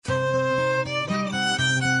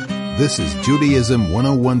This is Judaism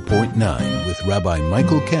 101.9 with Rabbi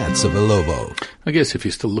Michael Katz of Ilovo. I guess if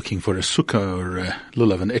you're still looking for a sukkah or a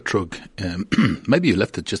lulav and etrog, maybe you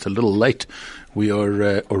left it just a little late. We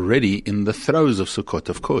are already in the throes of Sukkot,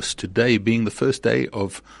 of course, today being the first day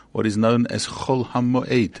of what is known as Chol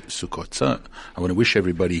HaMoed Sukkot. So I want to wish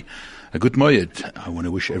everybody a good Moed. I want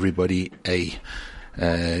to wish everybody a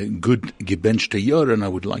good gebenchte Yor, and I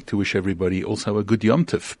would like to wish everybody also a good Yom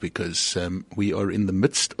Tov, because we are in the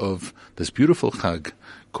midst of this beautiful Chag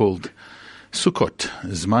called Sukkot,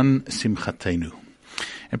 Zman Simchatenu.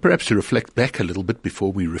 And perhaps to reflect back a little bit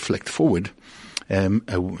before we reflect forward,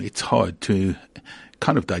 it's hard to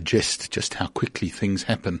kind of digest just how quickly things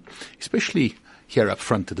happen, especially here up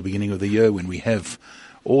front at the beginning of the year when we have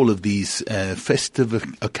all of these festive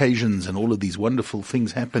occasions and all of these wonderful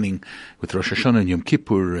things happening with Rosh Hashanah and Yom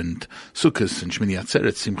Kippur and Sukkot and Shmini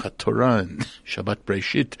Atzeret, Simchat Torah and Shabbat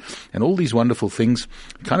Breshit, and all these wonderful things.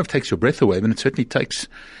 It kind of takes your breath away, but it certainly takes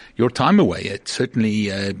your time away. It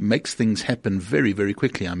certainly makes things happen very, very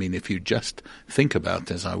quickly. I mean, if you just think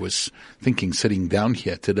about, as I was thinking sitting down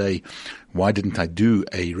here today, why didn't I do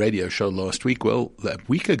a radio show last week? Well, a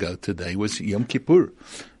week ago today was Yom Kippur.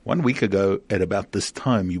 1 week ago, at about this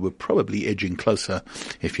time, you were probably edging closer,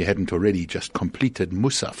 if you hadn't already just completed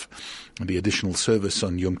Musaf, the additional service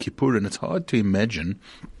on Yom Kippur, and it's hard to imagine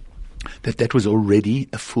that was already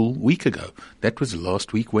a full week ago. That was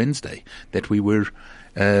last week, Wednesday, that we were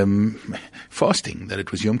fasting, that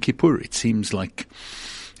it was Yom Kippur. It seems like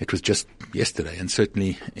it was just yesterday, and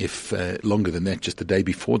certainly if longer than that, just the day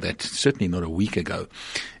before that, certainly not a week ago.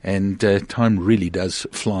 And time really does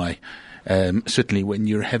fly. Certainly when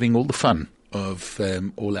you're having all the fun of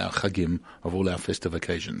all our chagim, of all our festive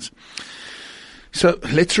occasions. So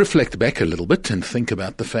let's reflect back a little bit and think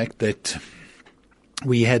about the fact that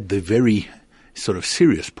we had the very sort of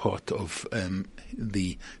serious part of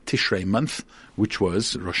the Tishrei month, which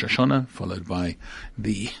was Rosh Hashanah, followed by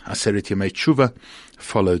the Aseret Yemei Tshuva,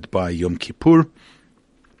 followed by Yom Kippur.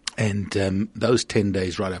 And those 10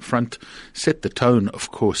 days right up front set the tone,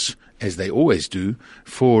 of course, as they always do,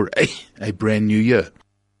 for a brand new year.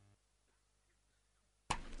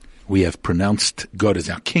 We have pronounced God as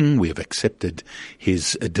our king. We have accepted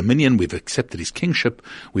his dominion. We've accepted his kingship.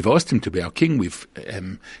 We've asked him to be our king. We've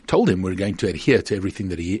told him we're going to adhere to everything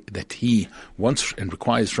that he wants and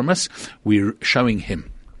requires from us. We're showing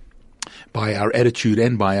him by our attitude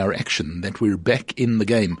and by our action that we're back in the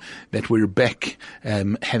game, that we're back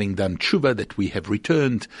having done tshuva, that we have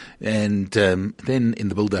returned. And then in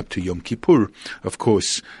the build-up to Yom Kippur, of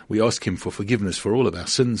course, we ask him for forgiveness for all of our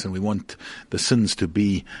sins, and we want the sins to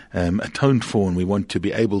be atoned for, and we want to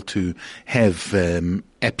be able to have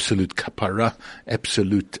absolute kapara,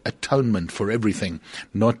 absolute atonement for everything,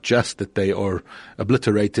 not just that they are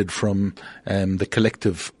obliterated from the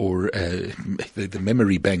collective or the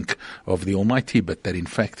memory bank of the Almighty, but that in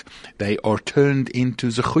fact they are turned into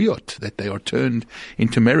zechuyot, that they are turned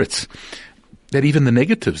into merits, that even the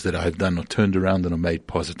negatives that I have done are turned around and are made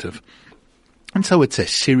positive. And so it's a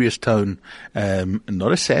serious tone,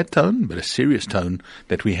 not a sad tone, but a serious tone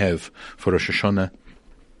that we have for Rosh Hashanah.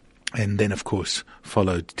 And then, of course,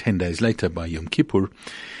 followed 10 days later by Yom Kippur.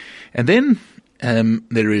 And then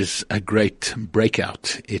there is a great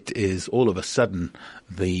breakout. It is all of a sudden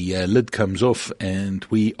the lid comes off and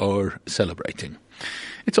we are celebrating.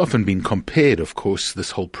 It's often been compared, of course,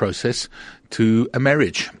 this whole process to a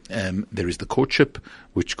marriage. There is the courtship,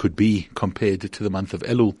 which could be compared to the month of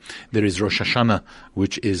Elul. There is Rosh Hashanah,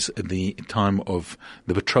 which is the time of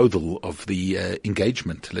the betrothal, of the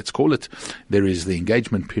engagement, let's call it. There is the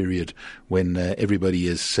engagement period when everybody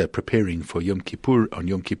is preparing for Yom Kippur. On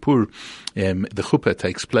Yom Kippur, the chuppah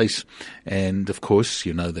takes place. And, of course,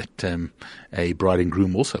 you know that a bride and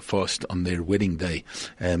groom also fast on their wedding day,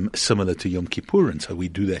 similar to Yom Kippur. And so we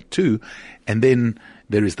do that too. And then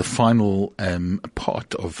there is the final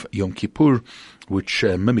part of Yom Kippur, which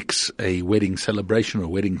mimics a wedding celebration or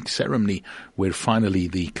wedding ceremony, where finally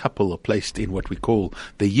the couple are placed in what we call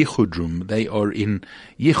the yichud room. They are in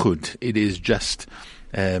yichud. It is just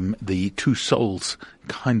the two souls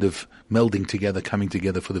kind of melding together, coming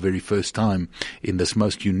together for the very first time in this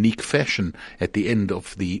most unique fashion at the end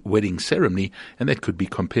of the wedding ceremony. And that could be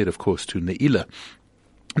compared, of course, to Ne'ilah.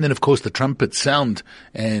 And then, of course, the trumpets sound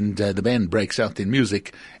and the band breaks out in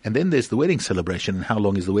music. And then there's the wedding celebration. And how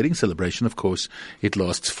long is the wedding celebration? Of course, it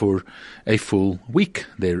lasts for a full week.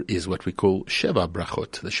 There is what we call Sheva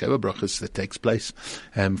Brachot, the Sheva Brachos that takes place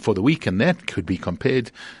for the week. And that could be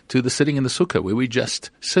compared to the sitting in the sukkah, where we just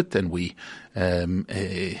sit and we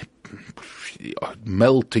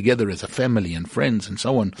meld together as a family and friends and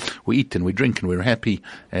so on. We eat and we drink and we're happy,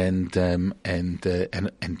 and all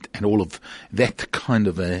of that kind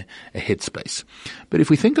of a headspace. But if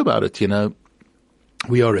we think about it,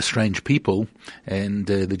 we are a strange people, and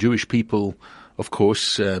the Jewish people, of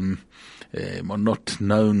course, are not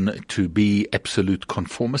known to be absolute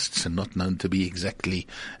conformists and not known to be exactly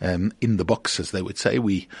in the box, as they would say.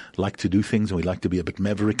 We like to do things, and we like to be a bit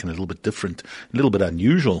maverick and a little bit different, a little bit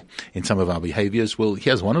unusual in some of our behaviors. Well,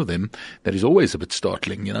 here's one of them that is always a bit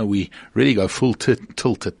startling. We really go full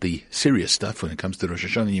tilt at the serious stuff when it comes to Rosh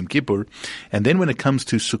Hashanah and Yom Kippur. And then when it comes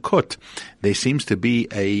to Sukkot, there seems to be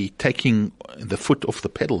a taking the foot off the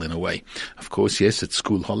pedal in a way. Of course, yes, it's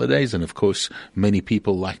school holidays, and of course, many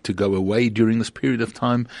people like to go away during this period of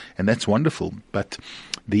time, and that's wonderful. But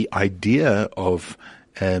the idea of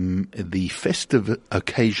the festive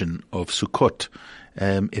occasion of Sukkot,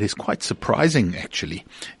 it is quite surprising, actually,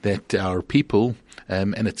 that our people,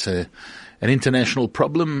 and it's an international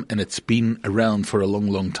problem, and it's been around for a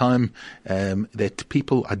long, long time, that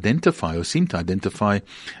people identify or seem to identify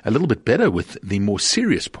a little bit better with the more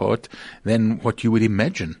serious part than what you would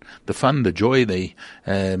imagine. The fun, the joy, the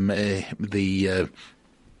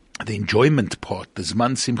enjoyment part, the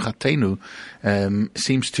Zman Simchatenu,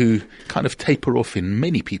 seems to kind of taper off in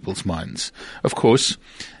many people's minds. Of course,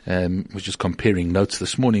 was just comparing notes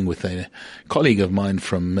this morning with a colleague of mine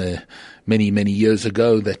from many, many years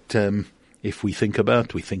ago that if we think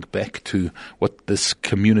back to what this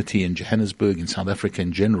community in Johannesburg, in South Africa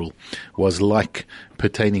in general, was like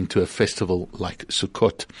pertaining to a festival like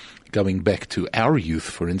Sukkot. Going back to our youth,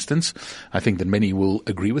 for instance, I think that many will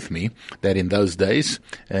agree with me that in those days,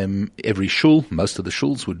 every shul, most of the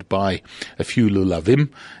shuls would buy a few lulavim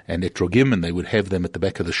and etrogim, and they would have them at the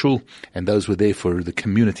back of the shul, and those were there for the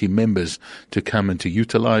community members to come and to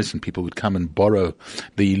utilize, and people would come and borrow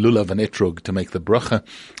the lulav and etrog to make the bracha,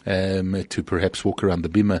 to perhaps walk around the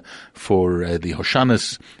bima for the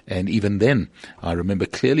hoshanas. And even then, I remember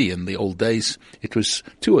clearly in the old days, it was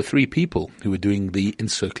 2 or 3 people who were doing the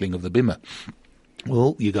encircling of the bima.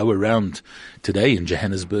 Well, you go around today in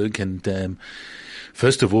Johannesburg, and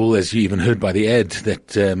first of all, as you even heard by the ad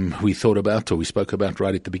that we thought about or we spoke about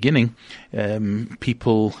right at the beginning,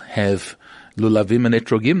 people have lulavim and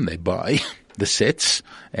etrogim. They buy the sets,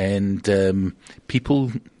 and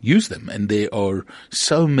people use them, and there are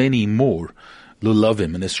so many more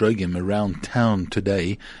lulavim and esrogim around town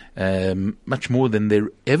today, much more than there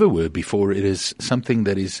ever were before. It is something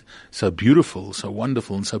that is so beautiful, so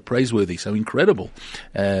wonderful, and so praiseworthy, so incredible.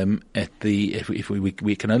 If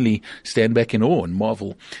we can only stand back in awe and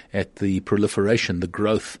marvel at the proliferation, the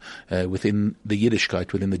growth within the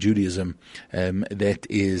Yiddishkeit, within the Judaism that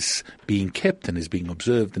is being kept and is being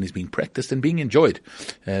observed and is being practiced and being enjoyed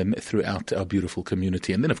throughout our beautiful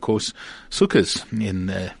community. And then, of course, sukkahs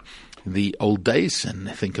in the old days, and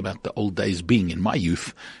think about the old days being in my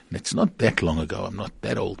youth, and it's not that long ago, I'm not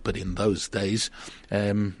that old, but in those days,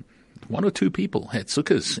 1 or 2 people had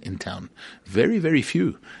sukkahs in town. Very, very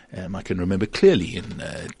few. I can remember clearly in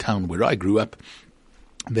a town where I grew up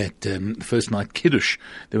that the first night Kiddush,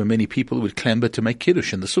 there were many people who would clamber to make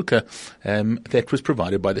Kiddush in the sukkah that was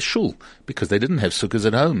provided by the shul, because they didn't have sukkahs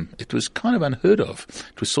at home. It was kind of unheard of.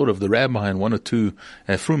 It was sort of the rabbi and 1 or 2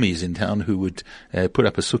 frumis in town who would put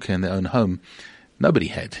up a sukkah in their own home. Nobody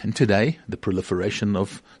had. And today, the proliferation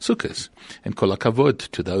of sukkahs, and kol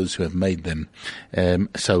hakavod to those who have made them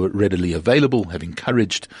so readily available, have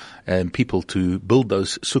encouraged people to build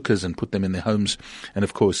those sukkahs and put them in their homes, and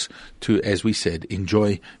of course to, as we said,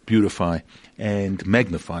 enjoy, beautify, and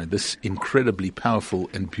magnify this incredibly powerful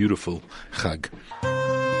and beautiful Chag.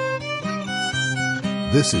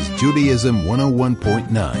 This is Judaism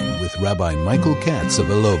 101.9 with Rabbi Michael Katz of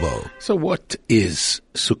Ilovo. So what is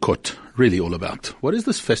Sukkot really all about? What is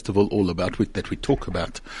this festival all about that we talk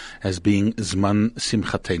about as being Zman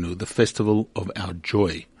Simchatenu, the festival of our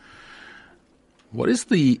joy? What is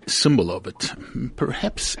the symbol of it?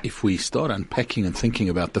 Perhaps if we start unpacking and thinking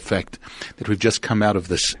about the fact that we've just come out of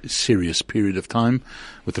this serious period of time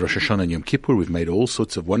with Rosh Hashanah and Yom Kippur, we've made all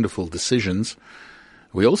sorts of wonderful decisions.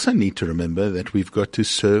 We also need to remember that we've got to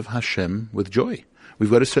serve Hashem with joy.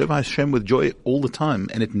 We've got to serve Hashem with joy all the time,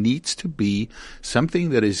 and it needs to be something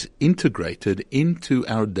that is integrated into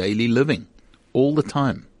our daily living all the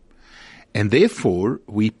time. And therefore,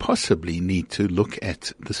 we possibly need to look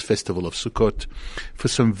at this festival of Sukkot for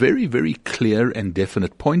some very, very clear and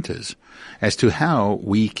definite pointers as to how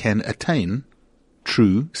we can attain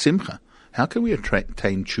true simcha. How can we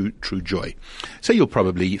attain true joy? So you'll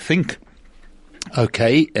probably think,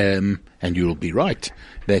 okay, and you'll be right,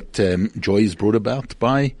 that joy is brought about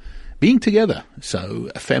by being together. So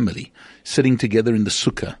a family sitting together in the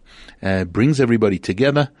sukkah brings everybody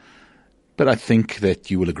together. But I think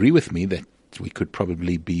that you will agree with me that we could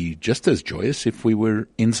probably be just as joyous if we were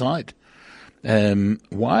inside.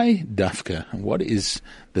 Why Dafka? What is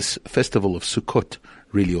this festival of Sukkot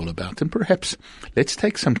really all about? And perhaps let's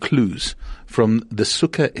take some clues from the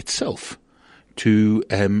sukkah itself to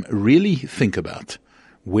really think about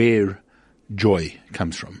where joy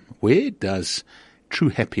comes from. Where does true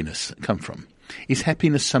happiness come from? Is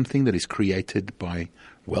happiness something that is created by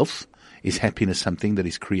wealth? Is happiness something that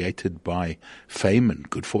is created by fame and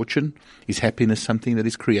good fortune? Is happiness something that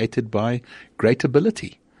is created by great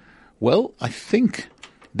ability? Well, I think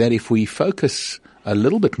that if we focus a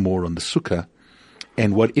little bit more on the sukkah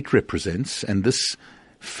and what it represents and this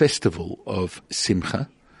festival of Simcha,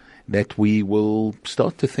 that we will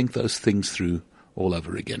start to think those things through all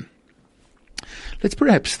over again. Let's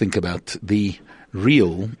perhaps think about the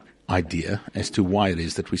real idea as to why it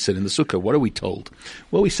is that we sit in the sukkah. What are we told?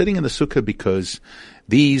 Well, we're sitting in the sukkah because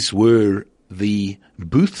these were the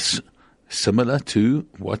booths similar to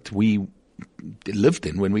what we lived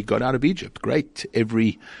in when we got out of Egypt. Great.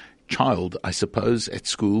 Every child, I suppose, at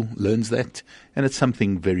school learns that, and it's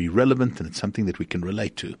something very relevant, and it's something that we can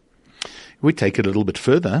relate to. We take it a little bit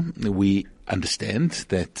further. We understand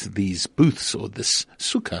that these booths or this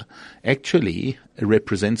sukkah actually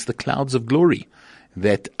represents the clouds of glory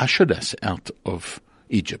that ushered us out of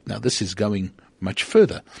Egypt. Now, this is going much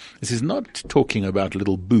further. This is not talking about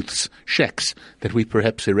little booths, shacks that we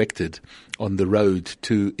perhaps erected on the road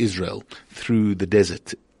to Israel through the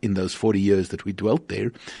desert in those 40 years that we dwelt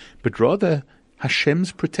there, but rather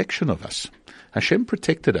Hashem's protection of us. Hashem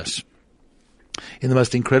protected us in the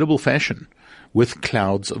most incredible fashion with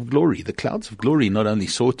clouds of glory. The clouds of glory not only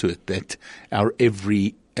saw to it that our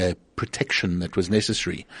every protection that was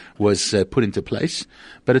necessary was put into place,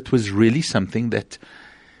 but it was really something that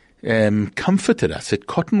comforted us. It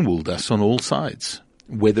cotton-wooled us on all sides,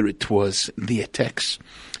 whether it was the attacks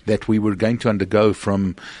that we were going to undergo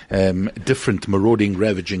from different marauding,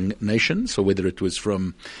 ravaging nations, or whether it was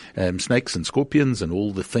from snakes and scorpions and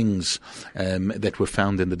all the things that were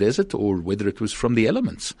found in the desert, or whether it was from the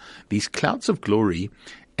elements. These clouds of glory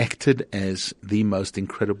acted as the most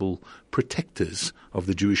incredible protectors of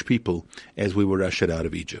the Jewish people as we were ushered out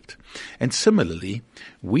of Egypt. And similarly,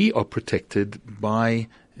 we are protected by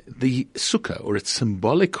the sukkah, or it's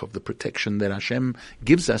symbolic of the protection that Hashem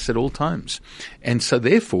gives us at all times. And so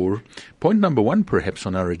therefore, point number one perhaps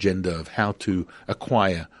on our agenda of how to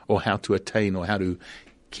acquire or how to attain or how to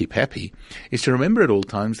keep happy is to remember at all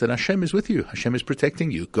times that Hashem is with you. Hashem is protecting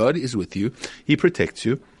you. God is with you. He protects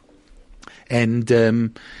you. And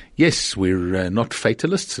yes, we're not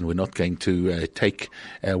fatalists and we're not going to take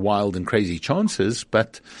wild and crazy chances,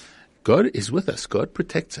 but God is with us. God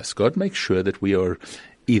protects us. God makes sure that we are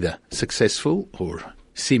either successful or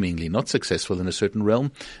seemingly not successful in a certain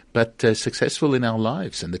realm, but successful in our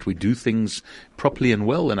lives, and that we do things properly and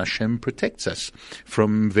well, and Hashem protects us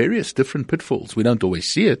from various different pitfalls. We don't always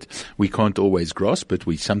see it. We can't always grasp it.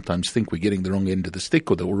 We sometimes think we're getting the wrong end of the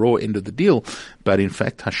stick or the raw end of the deal, but in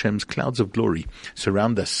fact Hashem's clouds of glory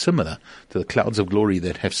surround us, similar to the clouds of glory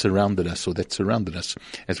that have surrounded us or that surrounded us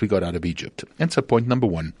as we got out of Egypt. And so point number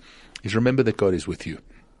one is remember that God is with you.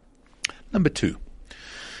 Number two,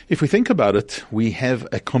 if we think about it, we have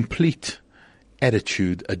a complete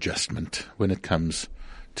attitude adjustment when it comes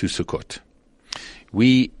to Sukkot.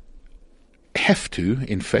 We have to,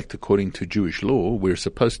 in fact, according to Jewish law, we're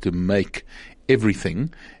supposed to make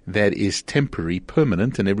everything that is temporary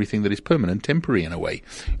permanent and everything that is permanent temporary in a way.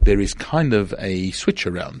 There is kind of a switch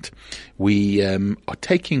around. We are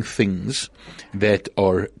taking things that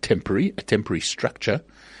are temporary, a temporary structure,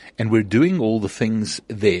 and we're doing all the things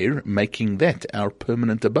there, making that our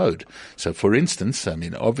permanent abode. So, for instance,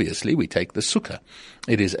 obviously we take the sukkah.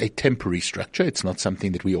 It is a temporary structure. It's not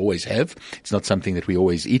something that we always have. It's not something that we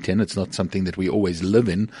always eat in. It's not something that we always live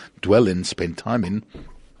in, dwell in, spend time in.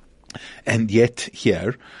 And yet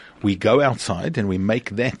here we go outside and we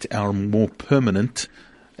make that our more permanent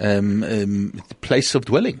place of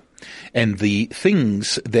dwelling. And the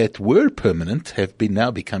things that were permanent have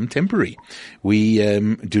now become temporary. We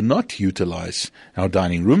do not utilize our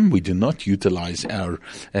dining room. We do not utilize our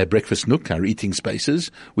breakfast nook, our eating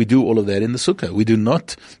spaces. We do all of that in the sukkah. We do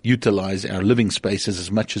not utilize our living spaces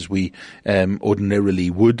as much as we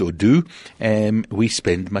ordinarily would or do. We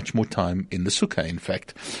spend much more time in the sukkah. In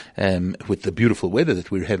fact, with the beautiful weather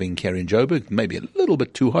that we're having here in Joburg, maybe a little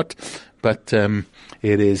bit too hot, but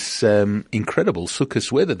it is incredible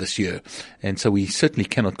Sukkot weather this year. And so we certainly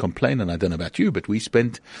cannot complain, and I don't know about you, but we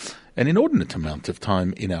spent an inordinate amount of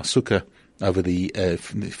time in our sukkah over the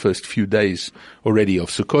first few days already of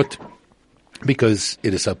Sukkot, because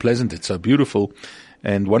it is so pleasant, it's so beautiful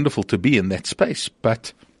and wonderful to be in that space.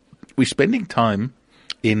 But we're spending time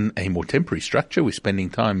in a more temporary structure. We're spending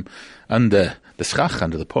time under the schach,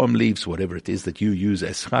 under the palm leaves, whatever it is that you use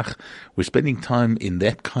as schach. We're spending time in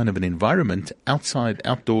that kind of an environment, outside,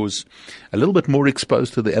 outdoors, a little bit more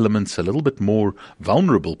exposed to the elements, a little bit more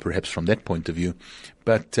vulnerable perhaps from that point of view,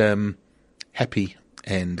 but happy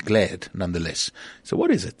and glad nonetheless. So what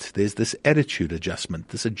is it? There's this attitude adjustment,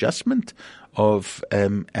 this adjustment of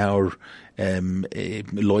our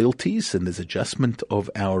loyalties, and there's adjustment of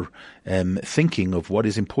our thinking of what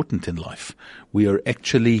is important in life. We are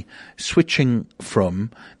actually switching from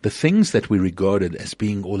the things that we regarded as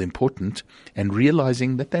being all important and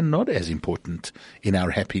realizing that they're not as important in our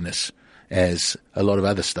happiness as a lot of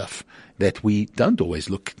other stuff that we don't always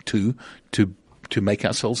look to make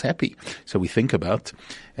ourselves happy. So we think about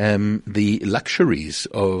the luxuries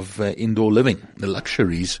of indoor living, the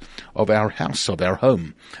luxuries of our house, of our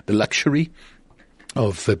home, the luxury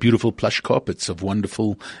of beautiful plush carpets, of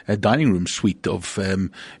wonderful dining room suite, of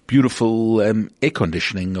beautiful air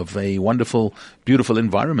conditioning, of a wonderful, beautiful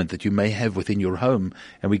environment that you may have within your home.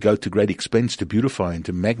 And we go to great expense to beautify and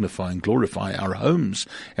to magnify and glorify our homes.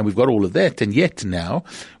 And we've got all of that. And yet now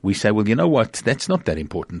we say, well, you know what? That's not that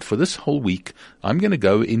important. For this whole week, I'm going to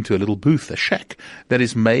go into a little booth, a shack that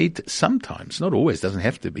is made sometimes, not always, doesn't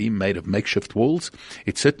have to be made of makeshift walls.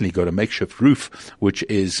 It's certainly got a makeshift roof, which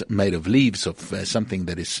is made of leaves of something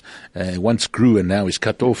that is once grew and now is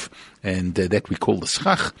cut off, and that we call the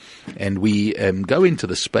schach. And we go into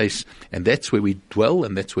the space, and that's where we dwell,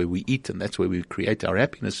 and that's where we eat, and that's where we create our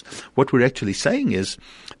happiness. What we're actually saying is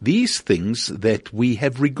these things that we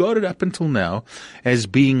have regarded up until now as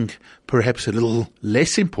being perhaps a little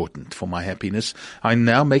less important for my happiness, I'm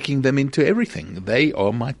now making them into everything. They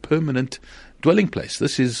are my permanent dwelling place.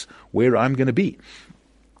 This is where I'm going to be.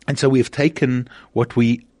 And so we have taken what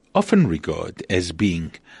we often regard as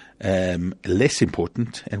being less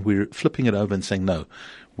important, and we're flipping it over and saying, no,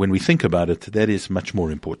 when we think about it, that is much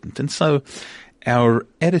more important. And so our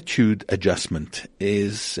attitude adjustment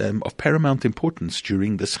is of paramount importance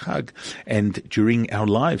during this Chag and during our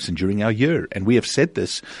lives and during our year. And we have said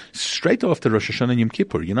this straight after Rosh Hashanah and Yom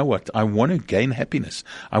Kippur. You know what? I want to gain happiness.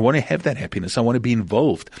 I want to have that happiness. I want to be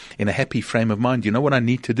involved in a happy frame of mind. You know what I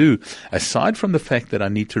need to do? Aside from the fact that I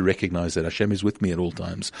need to recognize that Hashem is with me at all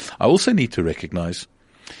times, I also need to recognize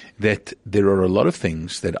that there are a lot of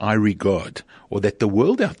things that I regard, or that the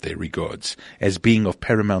world out there regards, as being of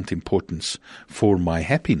paramount importance for my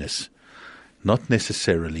happiness. Not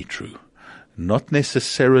necessarily true. Not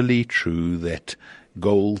necessarily true that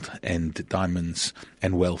gold and diamonds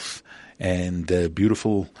and wealth and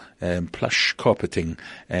beautiful plush carpeting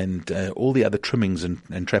and all the other trimmings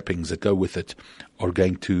and trappings that go with it are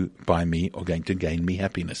going to buy me or going to gain me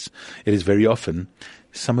happiness. It is very often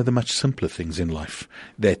some of the much simpler things in life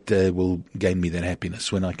that will gain me that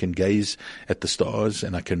happiness. When I can gaze at the stars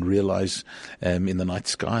and I can realize in the night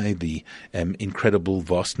sky the incredible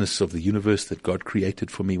vastness of the universe that God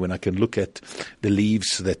created for me, when I can look at the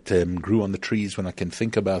leaves that grew on the trees, when I can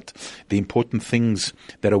think about the important things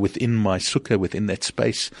that are within my sukkah, within that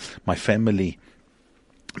space, my family,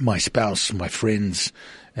 my spouse, my friends,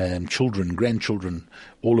 children, grandchildren,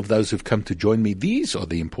 all of those who've come to join me. These are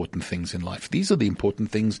the important things in life. These are the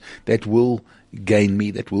important things that will gain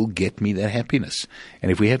me, that will get me that happiness. And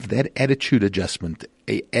if we have that attitude adjustment,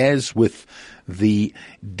 as with the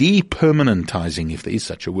depermanentizing, if there is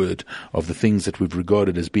such a word, of the things that we've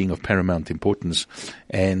regarded as being of paramount importance,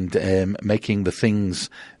 and making the things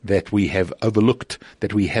that we have overlooked,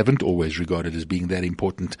 that we haven't always regarded as being that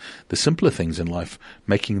important, the simpler things in life,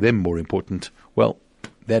 making them more important, well,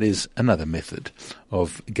 that is another method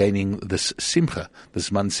of gaining this simcha,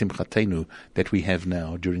 this man simchatenu that we have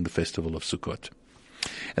now during the festival of Sukkot.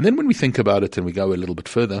 And then when we think about it and we go a little bit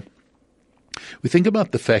further, we think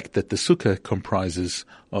about the fact that the sukkah comprises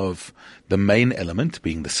of the main element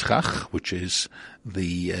being the schach, which is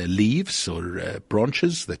the leaves or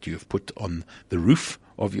branches that you've put on the roof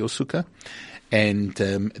of your sukkah. And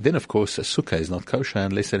then, of course, a sukkah is not kosher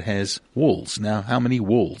unless it has walls. Now, how many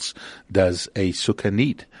walls does a sukkah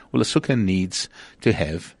need? Well, a sukkah needs to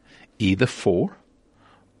have either 4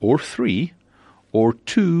 or 3 or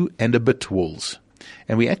 2 and a bit walls.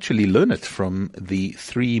 And we actually learn it from the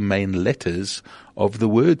 3 main letters of the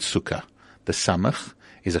word sukkah. The samach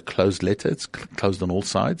is a closed letter. It's closed on all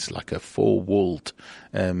sides, like a 4-walled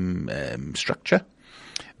structure.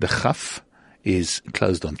 The chaf is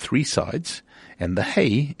closed on 3 sides. And the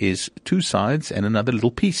hay is two sides and another little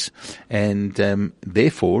piece. And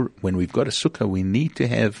therefore, when we've got a sukkah, we need to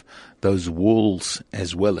have those walls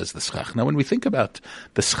as well as the schach. Now, when we think about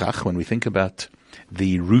the schach, when we think about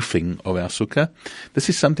the roofing of our sukkah, this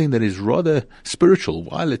is something that is rather spiritual.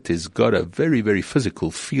 While it has got a very, very physical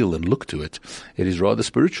feel and look to it, it is rather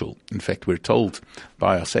spiritual. In fact, we're told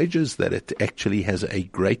by our sages that it actually has a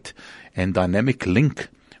great and dynamic link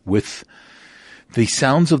with the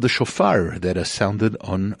sounds of the shofar that are sounded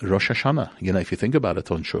on Rosh Hashanah. You know, if you think about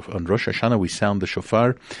it, on Rosh Hashanah we sound the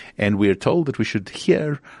shofar, and we are told that we should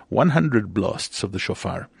hear 100 blasts of the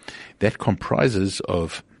shofar. That comprises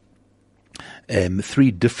of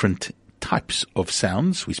 3 different types of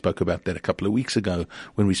sounds. We spoke about that a couple of weeks ago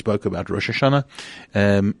when we spoke about Rosh Hashanah.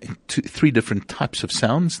 3 different types of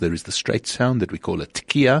sounds. There is the straight sound that we call a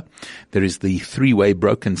tekiah. There is the 3-way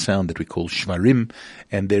broken sound that we call shvarim.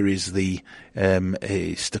 And there is the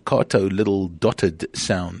a staccato little dotted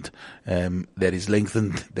sound that is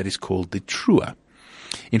lengthened, that is called the trua.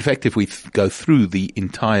 In fact, if we go through the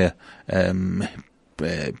entire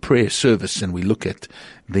prayer service and we look at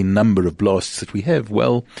the number of blasts that we have,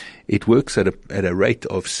 well, it works at a rate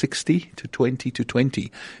of 60 to 20 to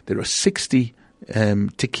 20. There are 60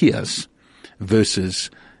 tekiyas versus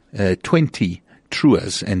 20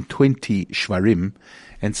 truas and 20 shvarim,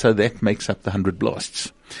 and so that makes up the 100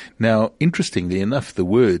 blasts. Now, interestingly enough, the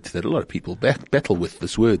word that a lot of people battle with,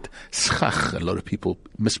 this word schach, a lot of people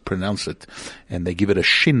mispronounce it, and they give it a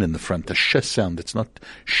shin in the front, a sh sound. It's not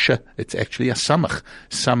sh, it's actually a samach.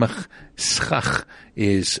 Samach, schach,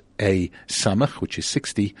 is a samach, which is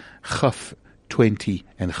 60, chaf 20,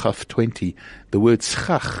 and chaf 20. The word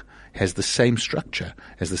schach has the same structure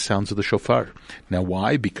as the sounds of the shofar. Now,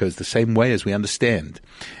 why? Because the same way as we understand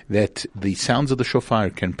that the sounds of the shofar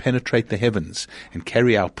can penetrate the heavens and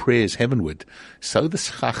carry our prayers heavenward, so the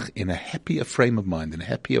schach, in a happier frame of mind, in a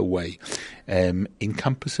happier way,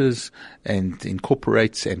 encompasses and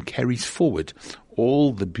incorporates and carries forward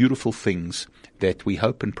all the beautiful things that we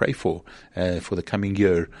hope and pray for the coming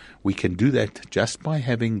year. We can do that just by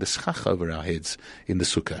having the schach over our heads in the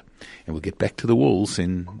sukkah. And we'll get back to the walls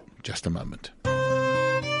in just a moment.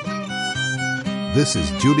 This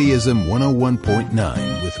is Judaism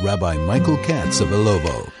 101.9 with Rabbi Michael Katz of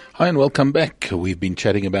Ilovo. Hi and welcome back. We've been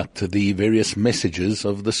chatting about the various messages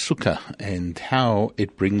of the sukkah and how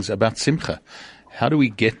it brings about simcha. How do we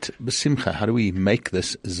get b'simcha? How do we make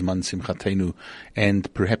this zman simchatenu?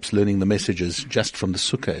 And perhaps learning the messages just from the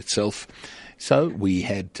sukkah itself. So we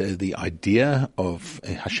had the idea of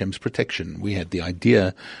Hashem's protection. We had the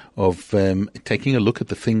idea of taking a look at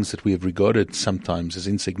the things that we have regarded sometimes as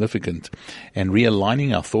insignificant and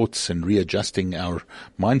realigning our thoughts and readjusting our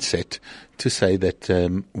mindset to say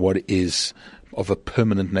that what is of a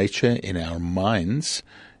permanent nature in our minds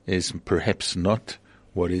is perhaps not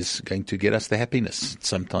what is going to get us the happiness.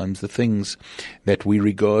 Sometimes the things that we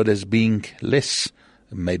regard as being less,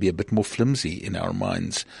 maybe a bit more flimsy in our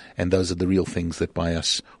minds, and those are the real things that buy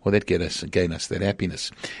us or that gain us that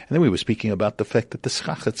happiness. And then we were speaking about the fact that the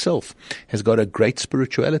schach itself has got a great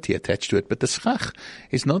spirituality attached to it, but the schach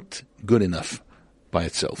is not good enough by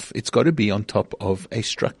itself. It's got to be on top of a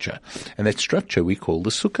structure, and that structure we call the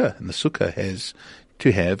sukkah, and the sukkah has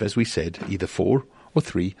to have, as we said, either 4 or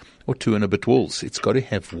 3 or 2 and a bit walls. It's got to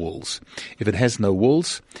have walls. If it has no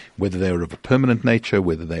walls, whether they are of a permanent nature,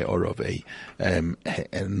 whether they are of a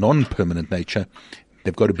non-permanent nature,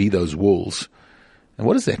 they've got to be those walls. And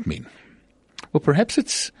what does that mean? Well, perhaps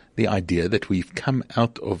it's the idea that we've come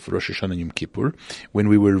out of Rosh Hashanah and Yom Kippur when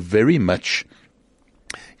we were very much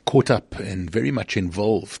caught up and very much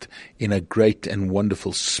involved in a great and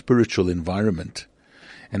wonderful spiritual environment.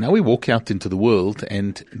 And now we walk out into the world,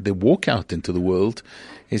 and the walk out into the world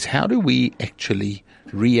is how do we actually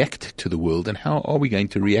react to the world, and how are we going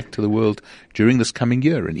to react to the world during this coming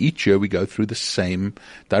year? And each year we go through the same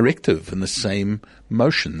directive and the same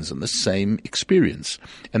motions and the same experience.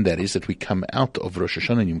 And that is that we come out of Rosh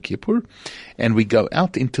Hashanah and Yom Kippur, and we go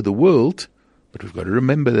out into the world, but we've got to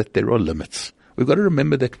remember that there are limits. We've got to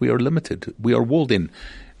remember that we are limited. We are walled in.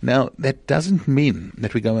 Now, that doesn't mean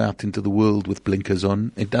that we go out into the world with blinkers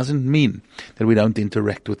on. It doesn't mean that we don't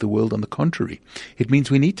interact with the world. On the contrary, it means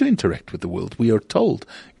we need to interact with the world. We are told,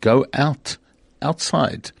 go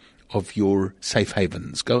outside of your safe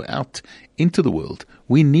havens. Go out into the world.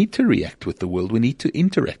 We need to react with the world. We need to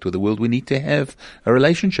interact with the world. We need to have a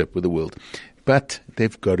relationship with the world. But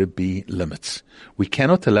there've got to be limits. We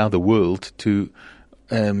cannot allow the world to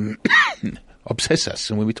obsess us.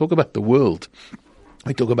 And when we talk about the world,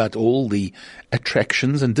 We talk about all the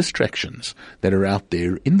attractions and distractions that are out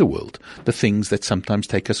there in the world, the things that sometimes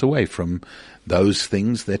take us away from those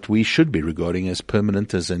things that we should be regarding as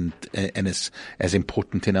permanent and as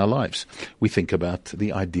important in our lives. We think about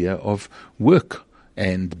the idea of work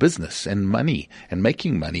and business and money and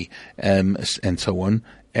making money and so on,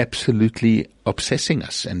 absolutely obsessing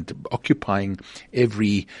us and occupying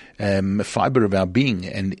every fiber of our being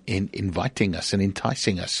and inviting us and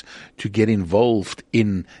enticing us to get involved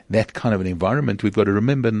in that kind of an environment. We've got to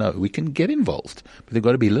remember, no, we can get involved, but there have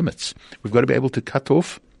got to be limits. We've got to be able to cut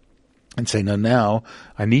off and say, no, now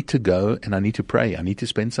I need to go and I need to pray. I need to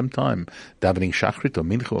spend some time davening Shachrit or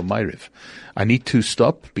Mincha or Ma'ariv. I need to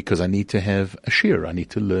stop because I need to have a shir. I need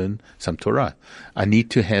to learn some Torah. I need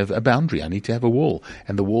to have a boundary. I need to have a wall.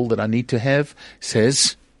 And the wall that I need to have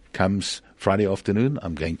comes Friday afternoon,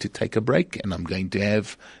 I'm going to take a break and I'm going to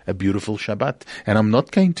have a beautiful Shabbat. And I'm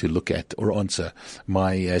not going to look at or answer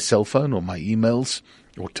my cell phone or my emails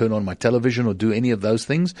or turn on my television or do any of those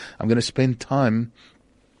things. I'm going to spend time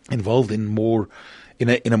involved in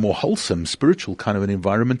a more wholesome spiritual kind of an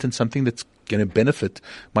environment and something that's going to benefit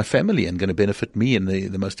my family and going to benefit me in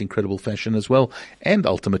the most incredible fashion as well, and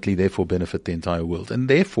ultimately therefore benefit the entire world. And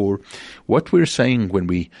therefore what we're saying when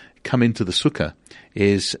we come into the sukkah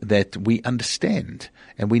is that we understand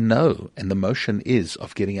and we know, and the motion is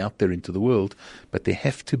of getting out there into the world, but there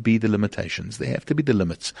have to be the limitations, there have to be the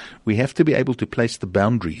limits. We have to be able to place the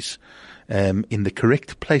boundaries in the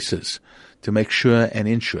correct places to make sure and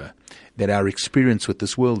ensure that our experience with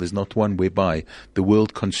this world is not one whereby the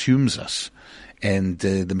world consumes us and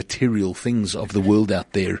the material things of the world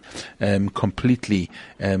out there completely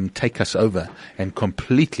take us over and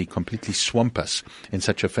completely swamp us in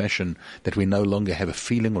such a fashion that we no longer have a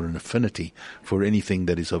feeling or an affinity for anything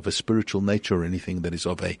that is of a spiritual nature or anything that is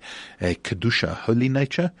of a kedusha, holy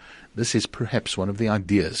nature. This is perhaps one of the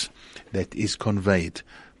ideas that is conveyed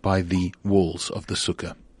by the walls of the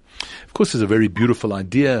sukkah. Of course, there's a very beautiful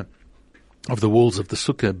idea of the walls of the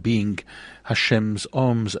sukkah being Hashem's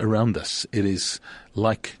arms around us. It is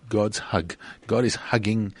like God's hug. God is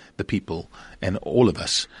hugging the people and all of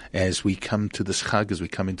us as we come to this chag, as we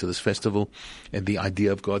come into this festival. And the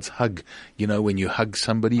idea of God's hug, when you hug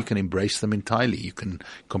somebody, you can embrace them entirely. You can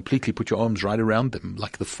completely put your arms right around them,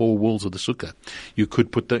 like the four walls of the sukkah. You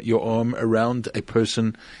could put your arm around a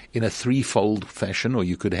person in a threefold fashion, or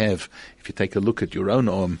you could have, if you take a look at your own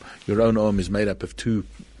arm is made up of two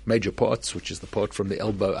major parts, which is the part from the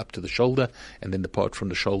elbow up to the shoulder, and then the part from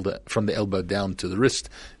the elbow down to the wrist.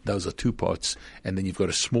 Those are two parts. And then you've got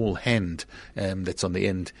a small hand that's on the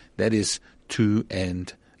end. That is 2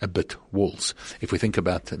 and a bit walls. If we think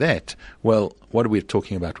about that, well, what are we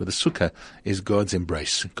talking about with the sukkah is God's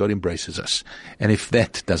embrace. God embraces us. And if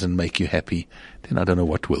that doesn't make you happy, then I don't know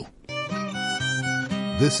what will.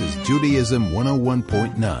 This is Judaism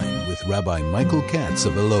 101.9 with Rabbi Michael Katz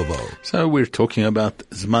of Ilovo. So we're talking about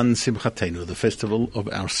Zman Simchatenu, the festival of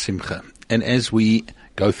our Simcha. And as we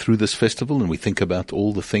go through this festival and we think about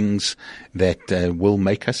all the things that will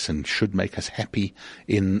make us and should make us happy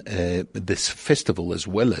in this festival as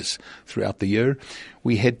well as throughout the year,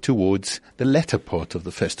 we head towards the latter part of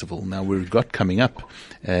the festival. Now we've got coming up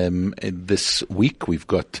this week,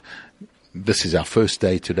 this is our first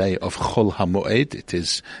day today of Chol HaMoed. It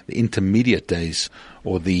is the intermediate days,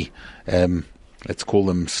 or the, let's call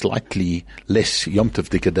them slightly less Yom Tov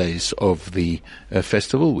Dika days of the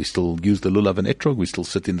festival. We still use the lulav and etrog. We still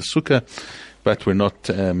sit in the sukkah, but we're not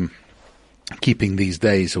keeping these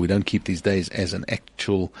days, or we don't keep these days as an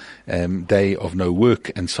actual day of no work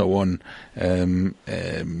and so on,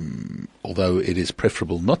 although it is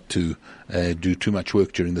preferable not to do too much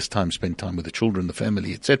work during this time, spend time with the children, the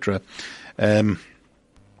family, etc.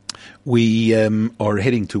 We are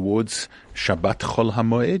heading towards Shabbat Chol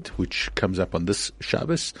HaMoed, which comes up on this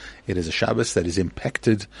Shabbos. It is a Shabbos that is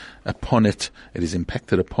impacted upon it. It is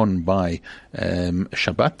impacted upon by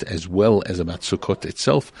Shabbat as well as about Sukkot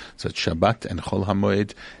itself. So it's Shabbat and Chol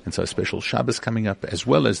HaMoed, and so a special Shabbos coming up, as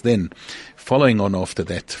well as then following on after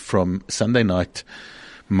that from Sunday night,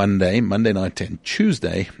 Monday night and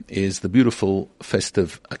Tuesday is the beautiful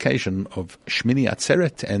festive occasion of Shmini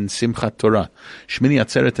Atzeret and Simchat Torah. Shmini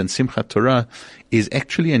Atzeret and Simchat Torah is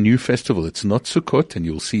actually a new festival. It's not Sukkot, and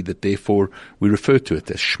you'll see that therefore we refer to it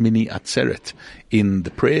as Shmini Atzeret. In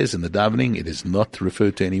the prayers and the davening, it is not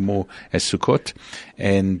referred to anymore as Sukkot.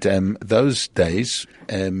 And those days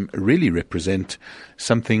really represent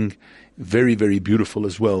something very, very beautiful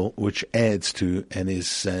as well, which adds to and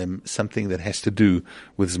is something that has to do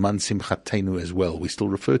with Zman Simchatenu as well. We still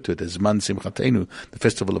refer to it as Zman Simchatenu, the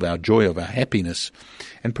festival of our joy, of our happiness.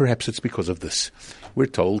 And perhaps it's because of this. We're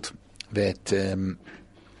told that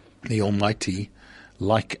the Almighty,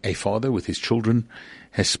 like a father with his children,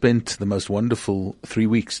 has spent the most wonderful 3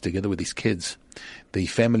 weeks together with his kids. The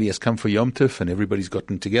family has come for Yom Tov, and everybody's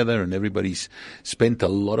gotten together, and everybody's spent a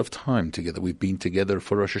lot of time together. We've been together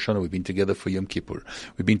for Rosh Hashanah. We've been together for Yom Kippur.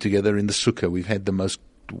 We've been together in the Sukkah. We've had the most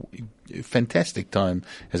fantastic time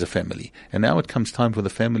as a family. And now it comes time for the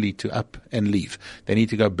family to up and leave. They need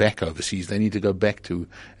to go back overseas. They need to go back to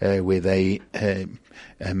where they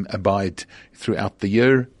abide throughout the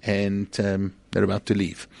year, and they're about to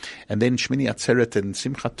leave. And then Shmini Atzeret and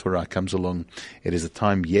Simchat Torah comes along. It is a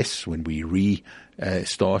time, yes, when we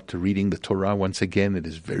start reading the Torah once again. It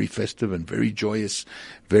is very festive and very joyous,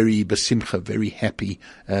 very besimcha, very happy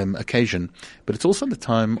occasion. But it's also the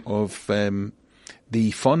time of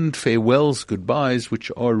the fond farewells, goodbyes, which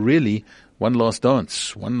are really one last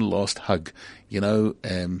dance, one last hug. You know,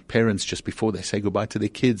 parents, just before they say goodbye to their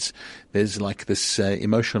kids, there's like this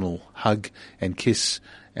emotional hug and kiss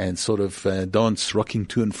and sort of dance, rocking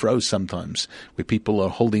to and fro sometimes, where people are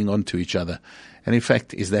holding on to each other. And in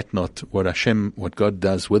fact, is that not what what God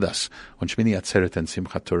does with us on Shmini Atzeret and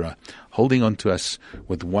Simchat Torah, holding on to us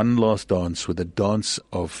with one last dance, with a dance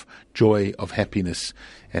of joy, of happiness,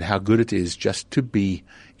 and how good it is just to be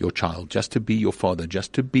your child, just to be your father,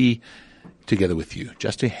 just to be together with you,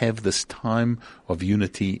 just to have this time of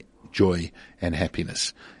unity, joy, and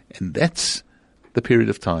happiness. And that's the period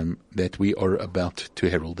of time that we are about to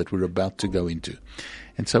herald, that we're about to go into.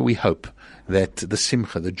 And so we hope that the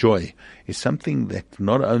simcha, the joy, is something that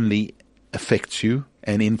not only affects you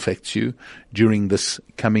and infects you during this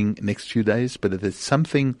coming next few days, but that it's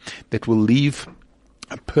something that will leave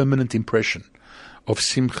a permanent impression of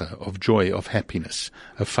simcha, of joy, of happiness,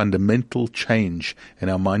 a fundamental change in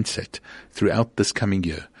our mindset throughout this coming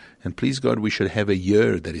year. And please God, we should have a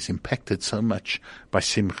year that is impacted so much by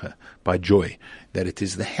simcha, by joy, that it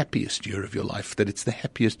is the happiest year of your life, that it's the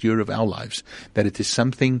happiest year of our lives, that it is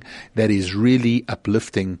something that is really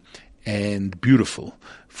uplifting and beautiful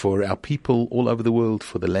for our people all over the world,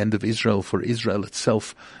 for the land of Israel, for Israel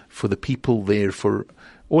itself, for the people there, for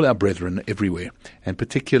all our brethren everywhere, and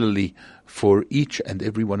particularly for each and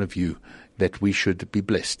every one of you, that we should be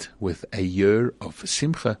blessed with a year of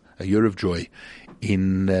simcha, a year of joy,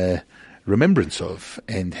 in remembrance of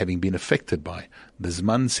and having been affected by the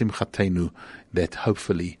Zman Simchatenu that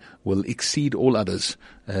hopefully will exceed all others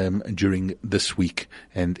during this week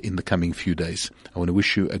and in the coming few days. I want to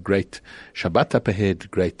wish you a great Shabbat up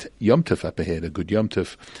ahead, great Yom Tov up ahead, a good Yom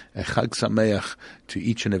Tov, a Chag Sameach to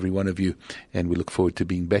each and every one of you, and we look forward to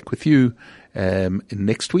being back with you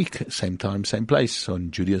next week, same time, same place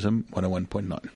on Judaism 101.9.